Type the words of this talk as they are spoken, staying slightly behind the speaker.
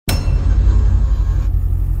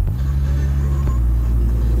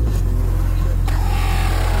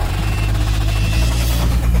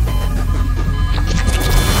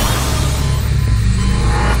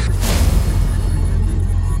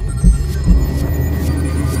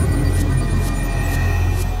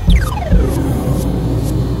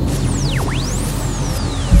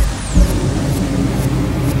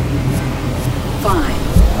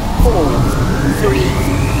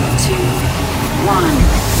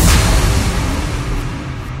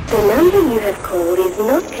The number you have called is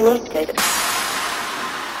not connected.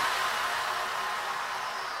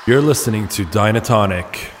 You're listening to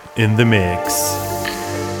Dynatonic in the mix.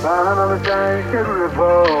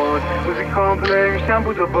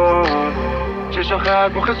 چشم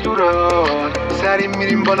خط مخ صورت سریم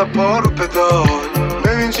میریم بالا پا رو پدال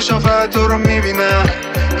ببین چشم فقط تو رو میبینم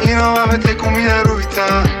اینا همه تکون میدن رو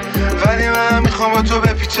بیتم ولی من میخوام با تو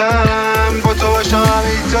بپیچم با تو باشم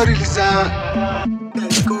همه ایتاری لیزم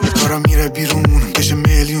کارم میره بیرون بشه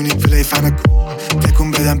میلیونی پلی فنک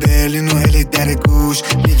تکون بدم برلین و هلی در گوش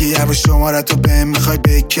میگه یه با شماره تو بهم میخوای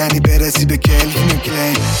بکنی برسی به کلین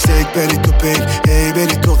کلین سیک بری تو پیک هی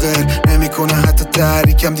بری تو غیر نمیکنه حتی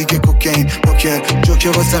تحریکم دیگه کوکین پوکر جوکه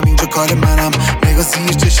واسم اینجا کار منم نگاه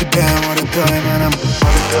سیر چشی بهم آره دای منم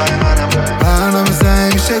برنامه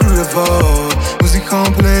زنگ میشه رو روال موزیکام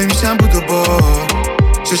پلی میشم بود و بار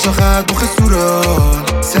چشم خط مخ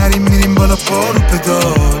صورت سریم میریم بالا پا رو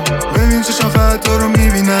پدال ببین چشم خط تو رو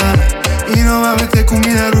میبینم اینا همه تکون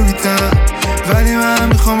میدن رو بیتم ولی من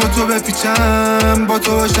میخوام با تو بپیچم با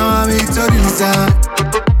تو باشم همه ایتاری لیزم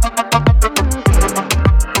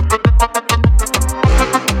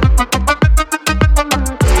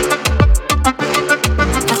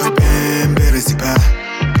میخوای بهم برسی به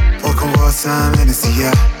پاکم واسم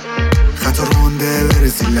هنسیه خطا رونده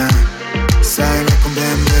برسی لن سعی نکن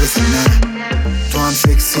بهم برسی نه تو هم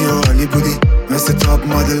سکسی و حالی بودی مثل تاپ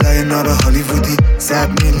مادل های ناب هالیوودی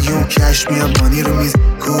 100 میلیون کش میاد مانی رو میز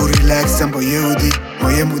کور ریلکسم با یهودی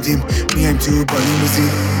ما یه مودیم میایم تو بالی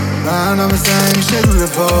موزیک برنامه زنگ میشه رو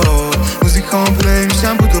روال موزیکام پلی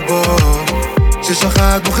میشم بود و بار چشم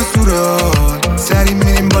خط مخ صورت سریم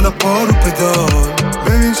میریم بالا پا رو پدال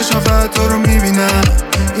ببین چشم خط تو رو میبینم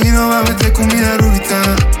اینا همه تکون میدن رو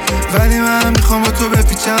بیتم ولی من میخوام با تو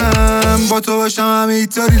بپیچم با تو باشم همه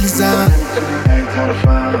ایتاری لیزم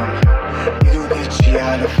میدونی چی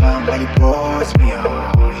علفم ولی باز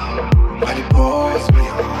میام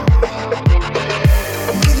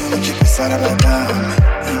میدونی که پسر بدم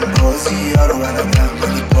این بازی ها رو بلدم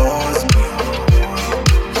ولی باز میام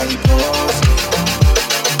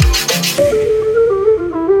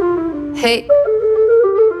Hey,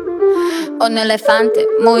 un elefante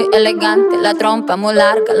muy elegante, la trompa muy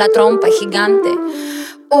larga, la trompa gigante.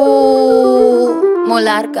 Muy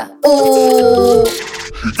larga.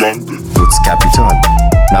 gigante. روز کپیتال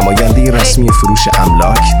نماینده رسمی فروش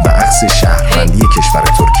املاک و اخذ شهروندی کشور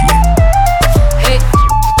ترکیه.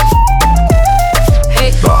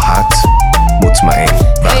 راحت، مطمئن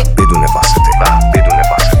و بدون واسطه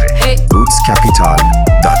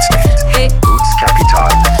rootscapital.net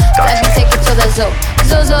Let me take you to the zoo.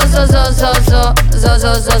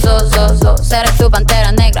 Zo. Seré tu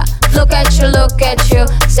pantera negra. Look at you.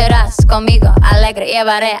 Serás conmigo alegre.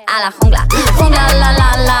 Llevaré a la jungla. Jungla,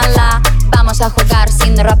 la. Vamos a jugar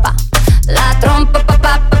sin ropa. La trompa,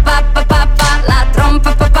 pa. La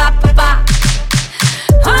trompa, pa.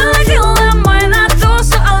 I like you, buena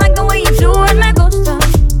dosa. I like the way you do it, me gusta.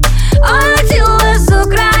 I like you, eso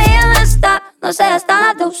creíble está. No sé,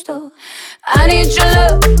 está gusto. I need your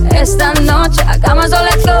love, esta noche hagamos all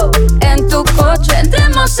let's go. En tu coche,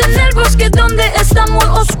 entremos en el bosque donde está muy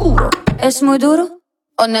oscuro. Es muy duro.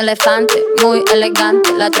 Un elefante muy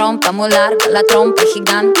elegante, la trompa muy larga, la trompa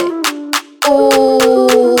gigante.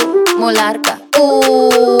 Muy larga.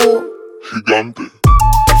 Gigante.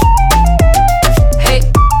 Hey,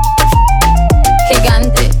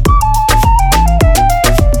 gigante.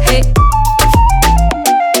 Hey.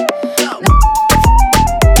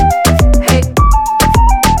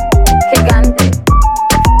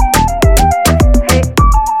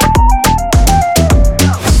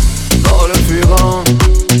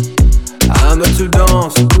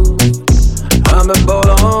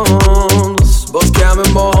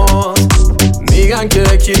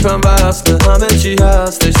 کیفم بسته همه چی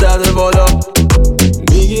هستش زده بالا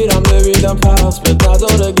میگیرم نمیدم پس به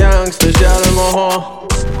نداره گنگستر شهر ماها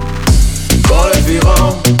با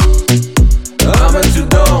رفیقام همه تو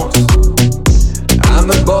دانس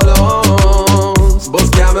همه بالانس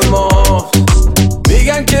باز کم ما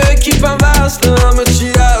میگن که کیفم بسته همه چی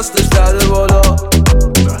هستش زده بالا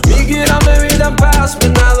میگیرم نمیدم پس به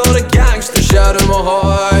نداره گنگستر شهر ماها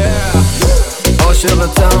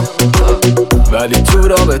عاشقتم ولی تو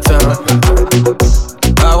رابطم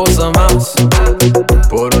حواسم هست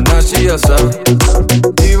برو نشی هستم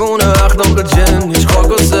دیوونه اخلاق جن هیچ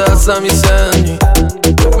خاکسته هستم یه سنی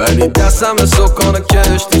ولی دستم سکان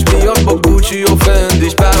کشتیش میاد با گوچی و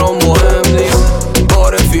فندیش برام مهم نیست با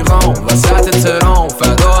رفیقام وسط ترام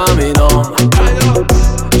فدا همینام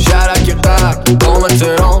شرک قرد دام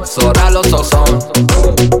ترام سارلا ساسان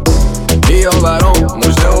بیا برام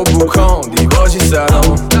مجده و بوکان دیواجی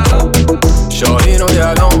سلام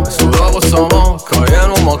کلام سراغ و سامان کاین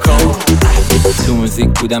و ماکان. تو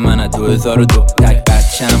موزیک بودم من از 2002 تک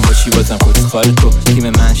بچم باشی بازم کسخال تو. تیم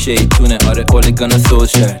من شیطونه آره اولگانا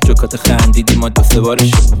سوشر جوکات خندیدی ما 2-3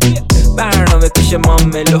 بارش. برنامه پیش ما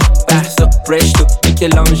ملو بحثا رشتو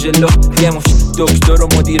میکلانجلو یه مش دکتر و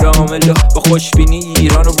مدیر عاملو با خوشبینی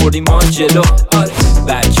ایران رو بردیم ما جلو. آره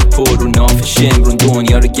بچه پر و ناف شمرون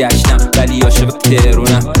دنیا رو گشتم ولی عاشق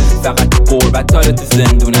تهرونم. فقط تو قربت داره تو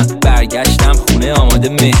زندونم برگشتم خونه آماده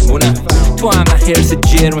مهمونم. تو هم هرس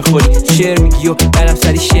جر میخوری شعر میگی و برم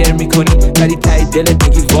سری شعر میکنی ولی تایی دلت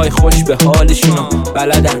میگی وای خوش به حالشونم.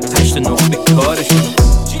 بلدن 8 نقطه کارشون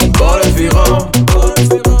با رفیقام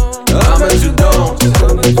همه تو دام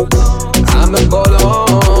همه بالا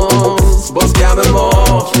باز کم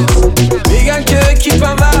ما میگن که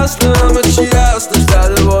کیفم وصله همه چی هستش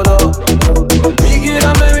زده بالا.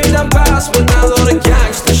 میگیرم نمیدم پس به نداره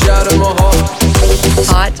گنگست شهر ما ها.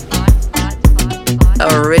 Hot,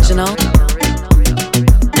 original,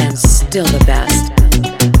 and still the best.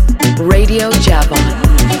 Radio Javan.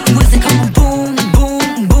 موزیکامو بوم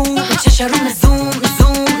بوم بوم چشارون زوم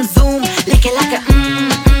زوم زوم لکه لکه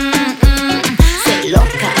Say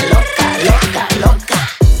loca loca loca loca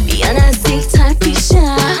بیا نزدیک‌تر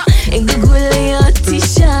پیشم انگار گوله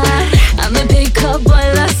آتیشم همه پیکا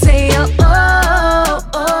بالا say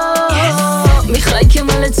میخوای که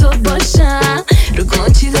مال تو باشم رو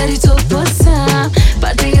گنچی داری تو باسم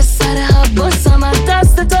بعد یه سر حباسم از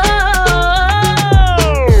دست تو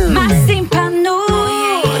مستیم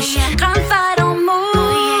پنوش غم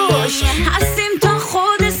فراموش هستیم تا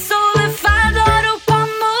خود صبح فردا رو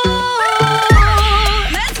پاموش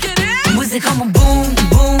موزیکامو بوم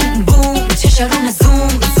بوم بوم چشارون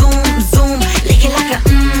زوم زوم زوم لکه لکه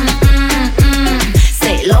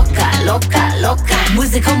say loca loca loca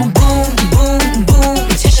موزیکامو بوم بوم بوم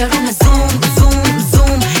چشارون زوم زوم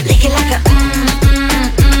زوم لکه لکه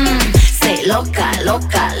say loca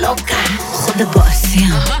loca loca خود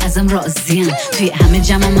بازیم ازم راضیم توی همه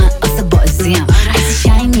جمع من آسه بازیم ایسی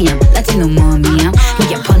شاینیم لاتینو مامیم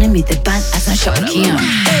میگه پانه میده بعد ازم شاکیم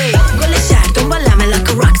گل شهر دنبالمه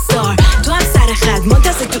لکه راکستار تو هم سر خد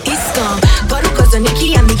منتظر تو ایستام بارو کازان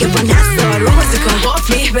یکی هم میگه با نستار رو موزیکام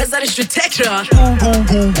قافلی بذارش رو تکرار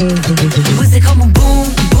موزیکامو بوم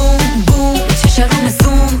بوم بوم چشارون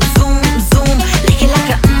زوم زوم زوم لکه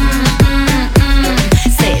لکه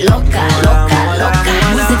say loca loca loca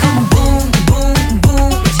موزیکامو بوم بوم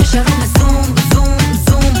بوم چشارون زوم زوم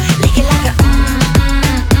زوم لکه لکه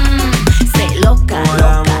say loca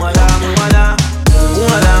loca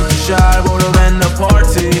اومدم تو شهر برو بند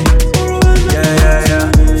پارتی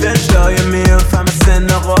فشلای میرف همه سن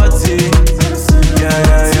قاطی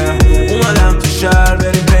اومدم تو شهر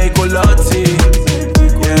بریم پیکولاتی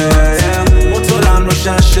موتورم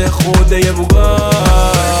روشن شه خوده یه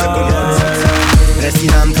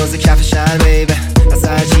رسیدم تازه کف شهر بیبه از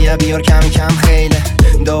هرچیه بیار کم کم خیله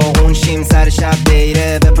داغون شیم سر شب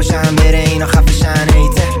بیره بپاشم بره اینا خفشن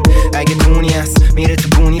ایته اگه دونی هست میره تو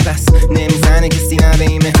گونی پس نمیزنه کسی نه به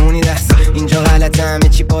این مهمونی دست اینجا غلطه همه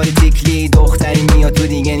چی پالیتیکلی دختری میاد تو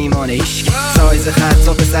دیگه نیمانه ایشک سایز خط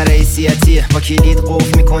تا پسر حیثیتیه با کلید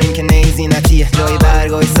قفل میکنیم که نیزی نتیه جای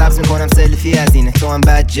برگای سبز میکنم سلفی از اینه تو هم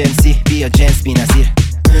بد جنسی بیا جنس بی نظیر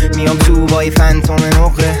میام تو بای فنتوم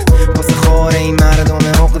نقره واسه خاره این مردم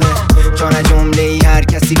عقده جان جمله ای هر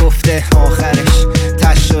کسی گفته آخرش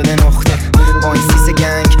تش شده نقطه با این سیس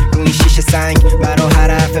گنگ روی شیشه سنگ برا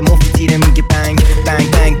هر حرف مفت تیره میگه بنگ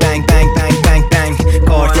بنگ بنگ بنگ بنگ بنگ بنگ بنگ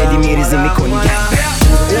کارتلی میریزی میکنی گنگ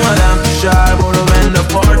اومدم تو شهر برو بند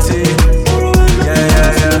پارتی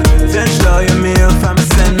فشلای میرف همه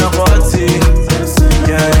سن قاطی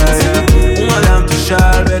اومدم تو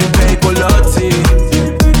شهر بریم پیکولاتی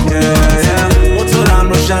موتورم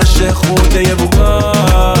روشن شه خورده یه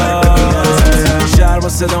شهر با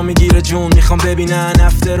صدا میگیره جون میخوام ببینن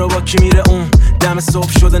هفته رو با کی میره اون دم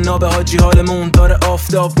صبح شده نابه حاجی حالمون داره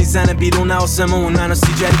آفتاب میزنه بیرون آسمون منو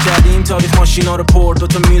سیجل کردیم تاریخ ماشینا رو پر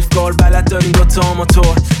دوتا میلفگار بلد داریم دوتا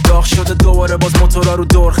موتور داغ شده دوباره باز موتورا رو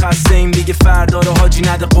دور خسته ایم دیگه فردا رو حاجی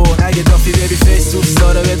نده قول اگه دافی بیبی فیس دوست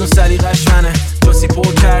داره بدون سلیقش فنه جاسی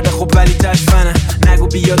پر کرده خب ولی تشفنه نگو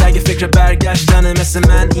بیاد اگه فکر برگشتنه مثل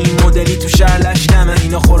من این مدلی تو شهر لشکمه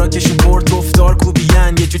اینا خوراکشو برد گفتار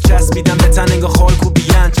کوبیان یه جو چسبیدم به تن انگار خال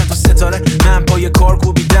کوبیان چند تا ستاره من پای کار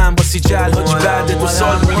کوبیدم با سیجل حاجی بعد 2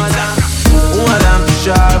 سال بریدم اومدم تو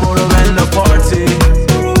شهر برو بند پارتی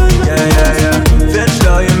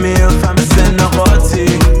فشلای میرف همه سن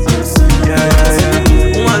قاطی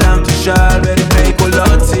اومدم تو شهر بریم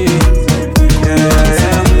پیکولاتی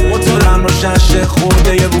موتورم روشن شه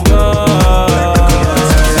خورده یه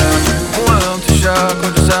اومدم تو شهر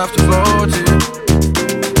کجا سفت و فاتی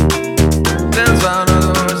بنزن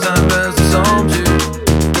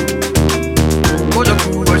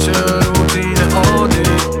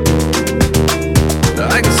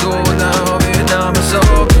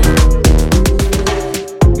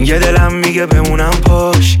یه دلم میگه بمونم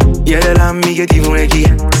پاش، یه دلم میگه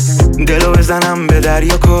دیوونگیه. دلو بزنم به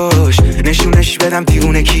دریا کش، نشونش بدم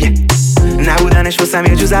دیوونه کیه. نبودنش واسم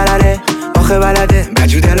یه جو ضرره، آخه بلده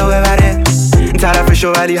بجو دلو ببره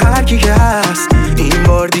طرفشو، ولی هر کی که هست این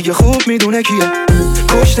بار دیگه خوب میدونه کیه.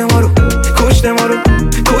 کشته ما رو، کشته ما رو،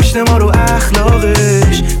 کشته ما رو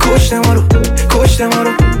اخلاقش، کشته ما رو، کشته ما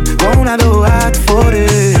رو با اون عدو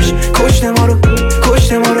اطفارش. کشته ما رو،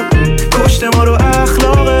 کشته ما رو، کشته ما رو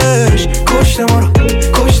اخلاقش، کشته ما رو،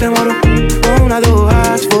 کشته ما رو با اون عدو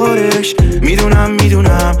اطفارش. میدونم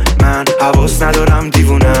میدونم من حواس ندارم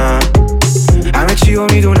دیوونم، همه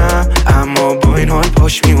چیو میدونم اما با این حال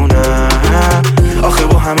پاش میمونم. آخه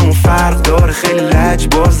با همون فرق داره، خیلی لج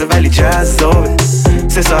بازه ولی جذابه.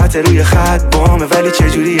 3 ساعت روی خط بامه ولی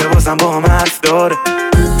چجوریه بازم با هم حرف داره.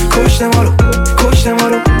 کشته ما رو، کشته ما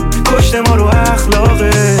رو، کشته ما رو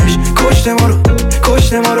اخلاقش، کشته ما رو،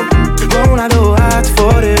 کشته ما رو با اون عدو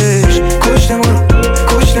اطفارش. کشته ما رو،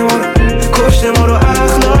 کشته ما رو، کشته ما رو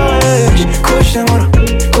اخلاقش، کشته ما رو،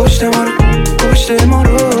 کشته ما رو، کشته ما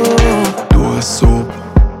رو. 2 صبح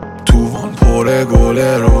توان پر گل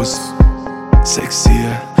روز،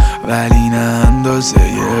 سکسیه ولی نه اندازه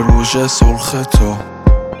یه روژ سرخ تو.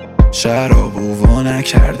 شرابو وا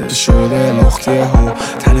نکرده شده لخته ها،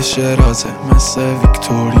 تنش رازه مثل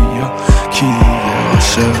ویکتوریا. کی دیگه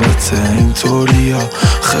عاشقته اینطوریا،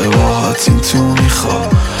 خواهات این تو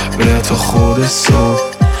میخواد بره تا خود صبح.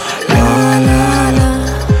 لا لا لا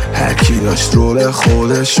هرکی داشت رول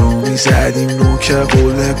خودشو میزدیم نوک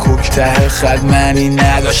قول کوک ته خد منی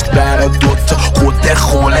نداشت برا دوتا خود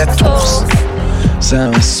خوله توست.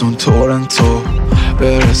 زمستون تورنتو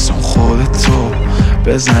برسون خودتو،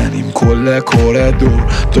 بزنیم کل کره دور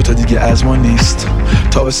دوتا دیگه از ما نیست.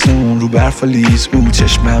 تابستون رو برف و لیز او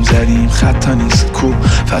چشمم زدیم خطا نیست کو.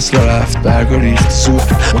 فصل رفت برگا ریخت زود،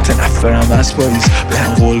 متنفرم از پاییز. به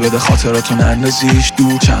هم قول بده خاطراتون اندازیش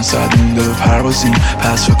دور. چند ساعت مونده به پروازیم،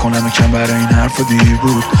 پس فکر کنم یکم برای این حرفا دیر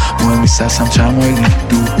بود. مهم نیست هستم چند مایلی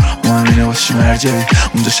دور، مهم اینه واسه چی مرجعی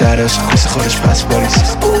اونجا شهر عشق خواستی خارج پس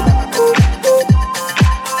پاریس.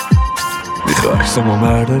 عکسمو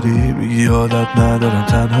برداری میگی عادت ندارم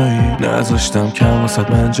تنهایی، نذاشتم کم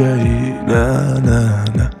واسد من جایی. نه نه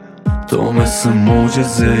نه تو مثل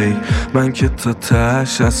معجزه‌ای، من که تا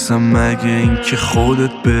تهش هستم. مگه این که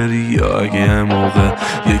خودت بری یا اگه موقع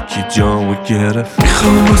یکی جامو گرفت.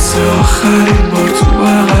 میخوام واسه آخرین بار تو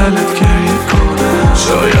بغلت گریه کنم،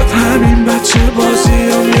 شاید همین بچه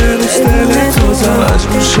بازیام یه روز دلت تازم.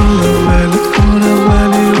 مجبور شدم ولت کنم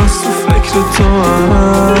ولی واسه فکر تو هم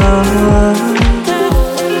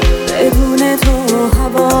بدون تو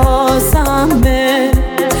حواسمه،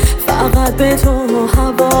 فقط به تو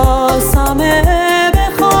حواسمه. به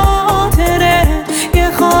خاطره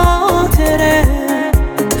یه خاطره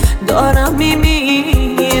دارم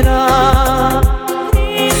میمیرم،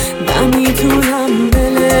 نمیتونم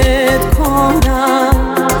ولت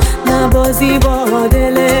کنم، نبازی با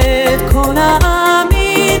دلت کنم.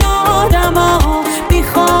 این آدم ها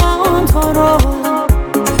میخوان تو رو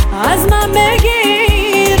از من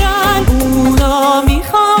بگیرن، اونا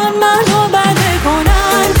میخوان منو بده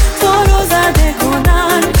کنن، تو رو زده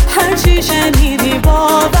کنن. هرچی شنیدی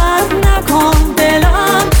باور نکن،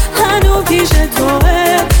 دلم هنو پیش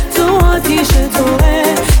توه، تو آتیش توه.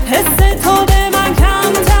 حس تو به من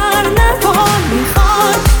کمتر نکن،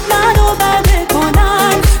 میخوان منو بده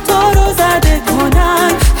کنن، تو رو زده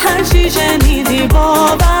کنن. هرچی شنیدی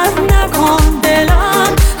باور نکن،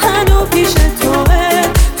 دلم هنو پیش توه،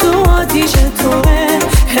 تو آتیش توه.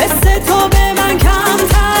 حس تو به من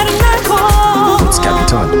کمتر نکن. قدس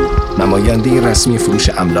کپیتال نماینده رسمی فروش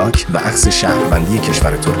املاک و اخذ شهروندی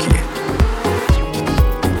کشور ترکیه.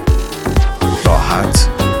 راحت،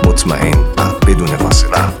 مطمئن و بدون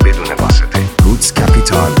واسطه.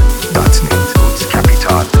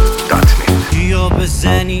 goodscapital.net یا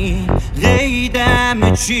بزنی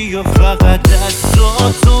قیدم چی و فقط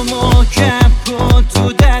دستاتو محکم کن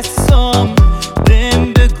تو دستام.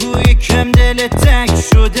 بهم بگو یکم دل تنگ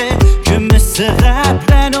شده که مثل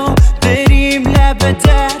قبلنو بریم لب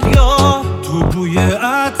دریا. تو بوی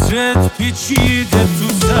عطرت پیچیده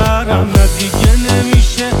تو سرم، نه دیگه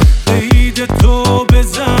نمیشه قید تو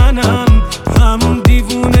بزنم. همون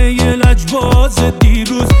دیوونه یه لجباز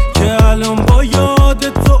دیروز که الان با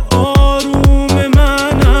یاد تو آروم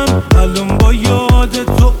منم، الان با یاد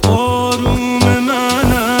تو آروم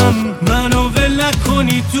منم. منو ول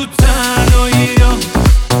نکنی تو تنهایی ها،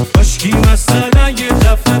 باشکی مثلا یه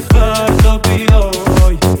دفعه فردا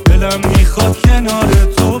بیای. دلم میخواد کنار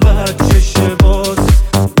تو بچه باز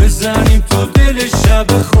بزنیم تو دل شب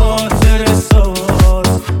خاطر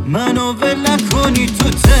ساز. منو ول نکنی تو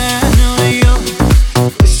تنهایی ها،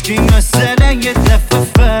 باشکی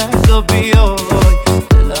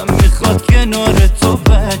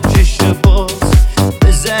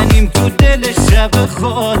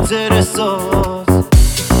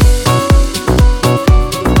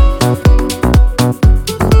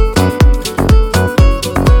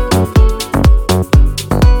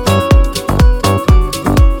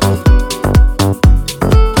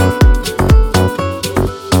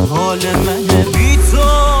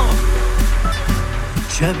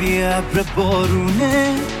شبیه ابر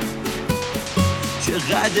بارونه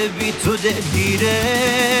چقدر بی تو دلگیره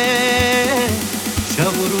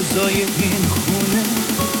شب و روزای این خونه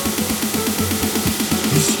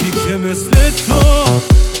هیچکی که مثل تو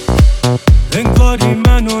انگاری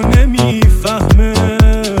منو نمیفهمه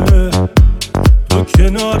تو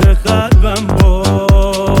کنار قلبم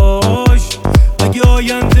باش اگه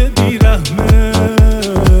آینده بیرحمه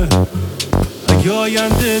اگه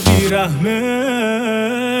آینده بیرحمه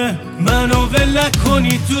منو ول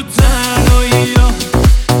کنی تو تنهایی ها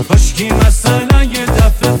کاشکی مثلا یه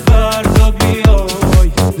دفعه فردا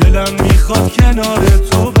بیای دلم میخواد کنار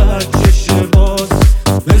تو بچشه باز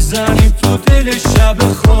بزنیم تو دل شب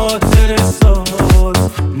خاطر ساز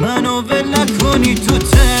منو ول کنی تو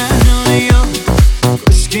تنهایی ها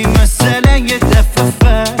کاشکی مثلا یه دفعه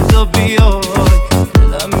فردا بیای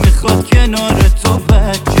دلم میخواد کنار تو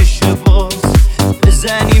بچشه باز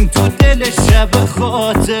بزنیم تو دل شب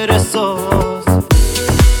خاطر ساز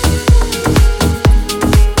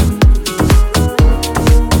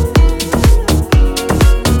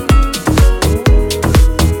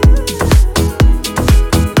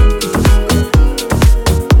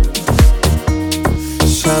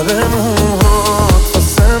شب موهات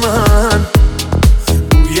واسه من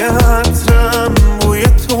بوی عطرم بوی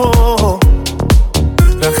تو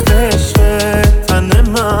رخت عشق تن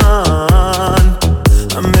من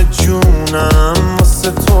همه جونم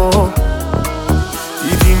واسه تو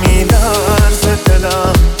دیدی میلرزه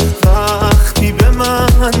دلم وقتی به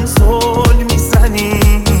من زل میزنی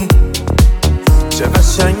چه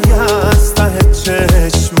قشنگ از ته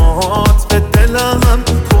چشمات به دلم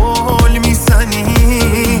پل میزنی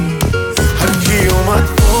هر کی اومد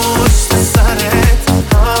پشت سرت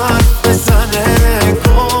حرف بزنه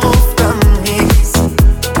گفتم نیست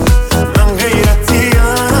من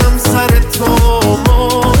غیرتیم سر تو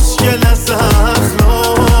مشکل از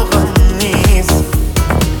اخلاقم نیست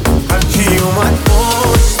هر کی اومد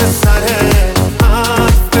پشت سرت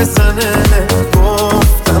حرف بزنه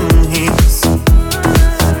گفتم نیست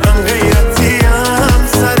من غیرتیم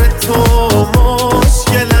سر تو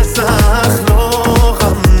مشکل از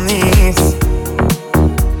اخلاقم نیست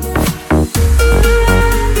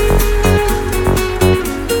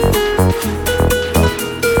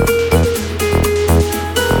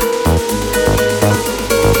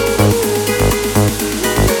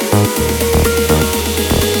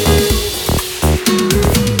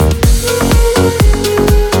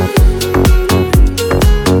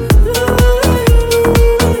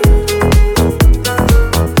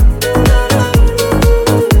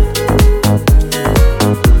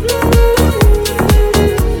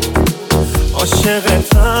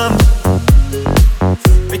عاشقتم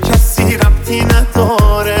به کسی ربطی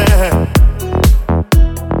نداره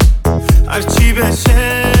هرچی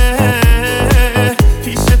بشه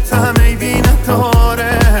پیشتم عیبی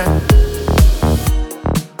نداره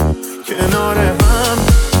کنار هم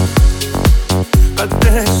قد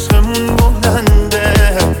عشقمون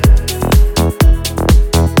بلنده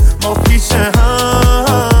ما پیش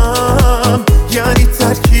هم یعنی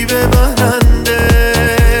ترکیب برنده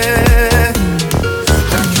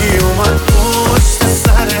هر کی اومد پشت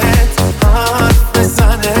سرت حرف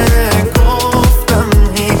بزنه گفتم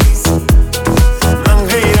نیست من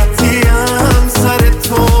غیرتیم سر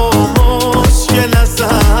تو مشکل از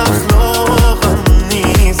اخلاقم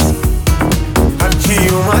نیست هر کی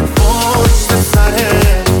اومد پشت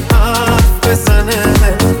سرت حرف بزنه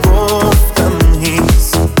گفتم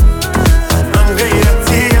نیست من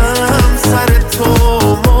غیرتیم سر تو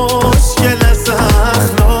مشکل از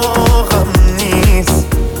اخلاقم نیست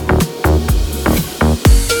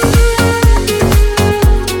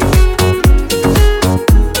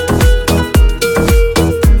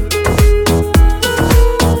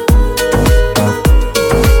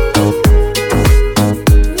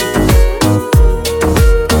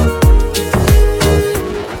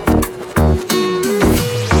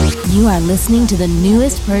You are listening to the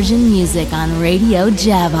newest Persian music on Radio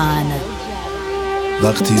Javan.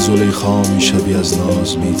 وقتی زلیخا میشوی از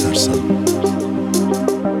ناز میترسم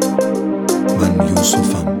من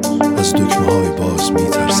یوسفم از دکمه های باز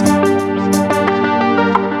میترسم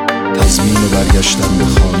تضمین برگشتن به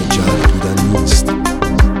خانه جهت بودن نیست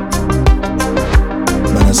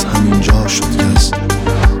من از همین جا شد که از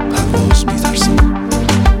پرواز میترسم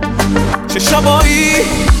چه شبایی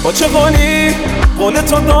با چه قولی قول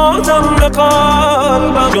تو دادم به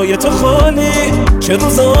قلبم جای تو خالی چه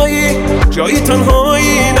روزایی جایی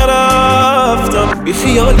تنهایی نرفتم بی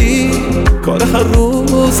خیالی کار هر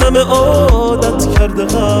روز همه عادت کرده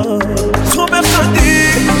تو بخندی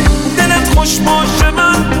خوش باشه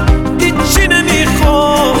من هیچی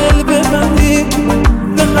نمیخوام دل ببندی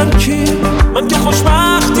نه هر کی من که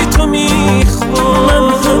خوشبختی تو میخوام من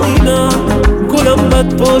همینم گلم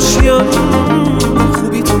بد باشیم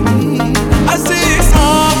خوبی تو می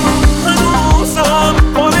عزیزم هنوزم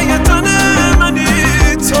پاره تن منی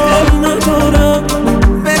تو دل ندارم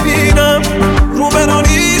ببینم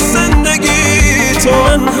روبرانی زندگی تو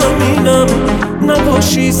من همینم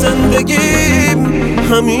نباشی زندگیم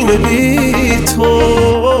همینه بی تو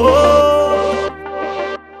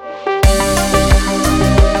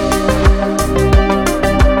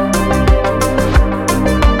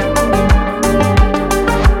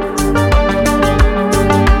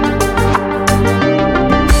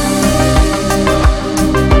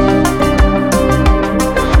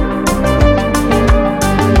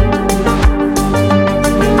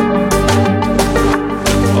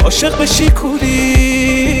عاشق بشی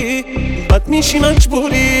کوری بد میشی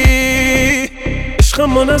مجبوری عشق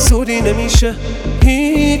ما نزوری نمیشه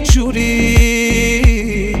هیچ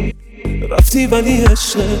جوری رفتی ولی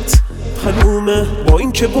عشقت حلومه با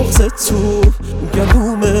این که بغضت تو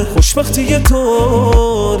گلومه خوشبختی تو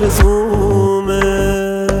آرزومه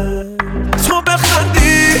تو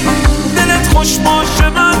بخندی دلت خوش باشه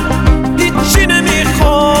من هیچی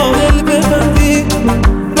نمیخوام دل ببندی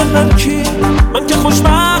به هر کی من که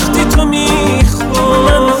خوشبختی تو میخوام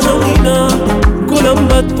من همینم گلم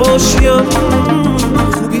بد باشیم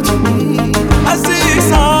خوبی تو می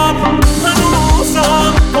عزیزم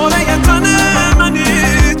هنوزم پاره تن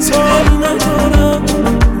منی تو دل ندارم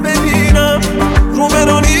ببینم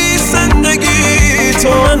روبرانی زندگی تو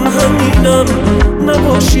من همینم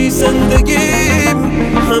نباشی زندگیم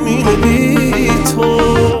همینه بی تو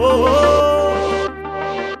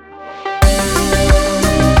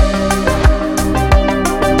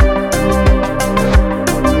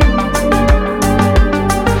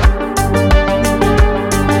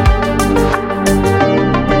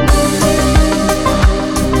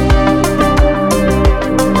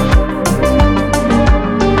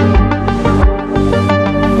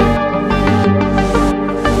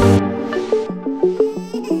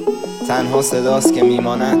تنها صداست که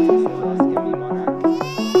میماند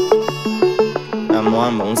اما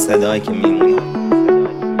هم به اون صدایی که میمونه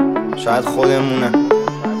شاید خودمونه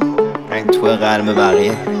تو قلب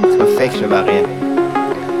بقیه تو فکر بقیه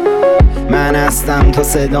من هستم تا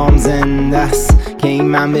صدام زنده است که این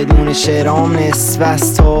من بدون شعرام نصف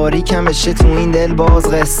است تاریکم بشه تو این دل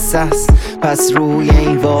باز قصه است پس روی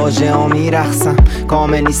این واژه ها میرقصم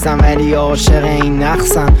کامل نیستم ولی عاشق این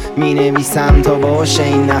نقصم مینویسم تا باشه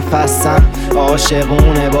این نفسم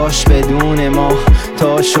عاشقونه باش بدون ما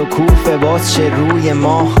تا شکوفه باز شه روی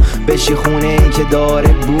ما بشی خونه ای که داره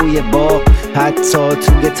بوی باغ حتی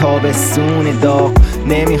توی تابستون داغ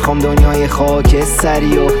نمیخوام دنیای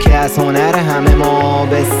خاکستری و که از هنر همه ما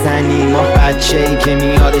بستنی ما بچه ای که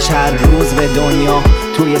میادش هر روز به دنیا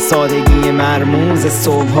توی سادگی مرموز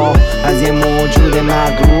صبحها از یه موجود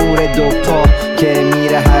مغرور دوپا که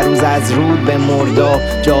میره هر روز از رود به مردا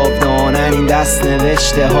جاودانن این دست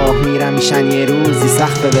نوشته ها میرم میشن یه روزی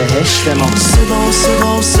سقف بهشت ما صدا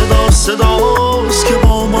صدا صدا صداست که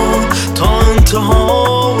با ما تا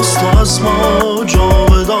انتهاست تا از ما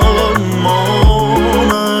جاودان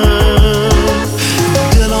مانه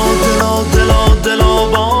دلا دلا دلا دلا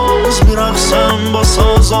باز میرقصم با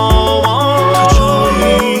سازاوان تو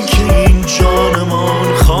جایی که این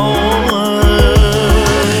جانمان خواه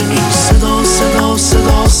این صدا صدا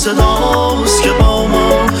صدا صداست که با ما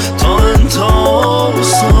تا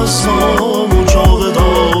انتهاست تا از ما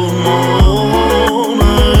جاودان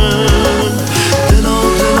مانه دلا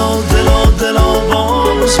دلا دلا دلا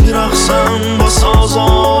باز میرقصم با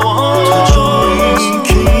سازاوان تو جایی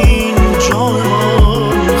که این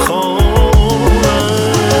جانمان خواه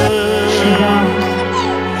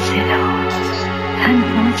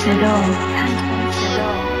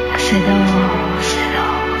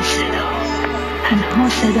تنها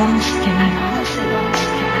صداست که من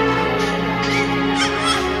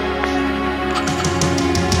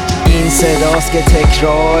این صداست که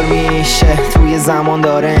تکرار میشه توی زمان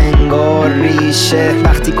داره انگار ریشه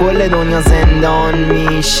وقتی کل دنیا زندان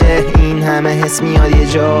میشه این همه حس میاد یه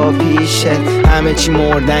جا پیشه همه چی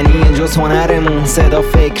مردنیه جز هنرمون صدا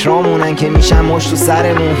فکرامونن که میشن مشت تو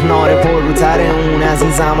سرمون ناره پر رو ترمون از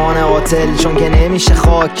این زمان قاتل چون که نمیشه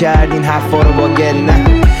خاک کردین حرفا رو با گل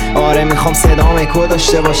نه آره میخوام صدام اکو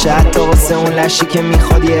داشته باشه حتی واسه اون لشی که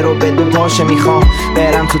میخواد یه رو به دو پاشه میخوام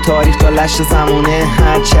برم تو تاریخ تا لش زمونه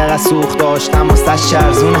هر چقدر شلوغ داشتم واسه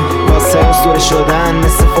شرزونه واسه اسطوره شدن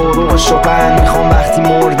مثل فروغ و شوپن میخوام وقتی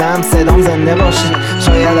مردم صدام زنده باشه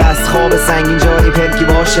شاید از خواب سنگین جایی پلکی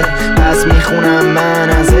باشه پس میخونم من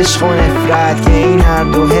از عشق و نفرت که این هر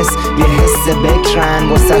دو حس یه حس بکرن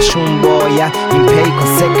واسه شون باید این پیک و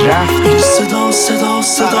سک رفت این صدا صدا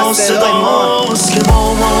صدا صداست که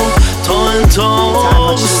با ما تا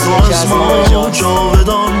انتهاست تو از ما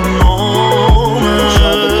جاودان مانه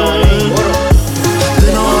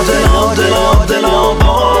دلا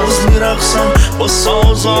باز میرقصم با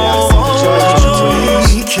سازا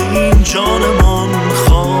جایی که این جانمان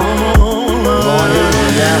خواهد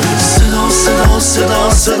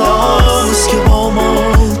صداست که با ما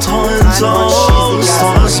تا انتهاست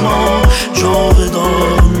تا از ما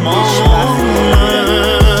جاودان مانه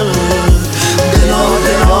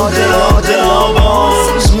دلا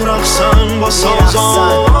باز میرقصم با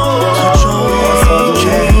سازا جایی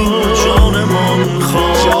که این جانمان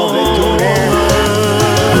خواهد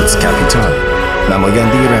کپیتال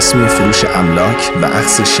نماینده رسمی فروش املاک و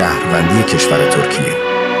اخذ شهروندی کشور ترکیه.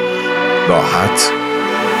 راحت،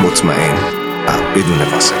 مطمئن و بدون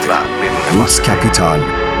واسطه.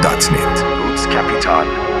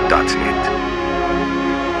 Rootscapital.net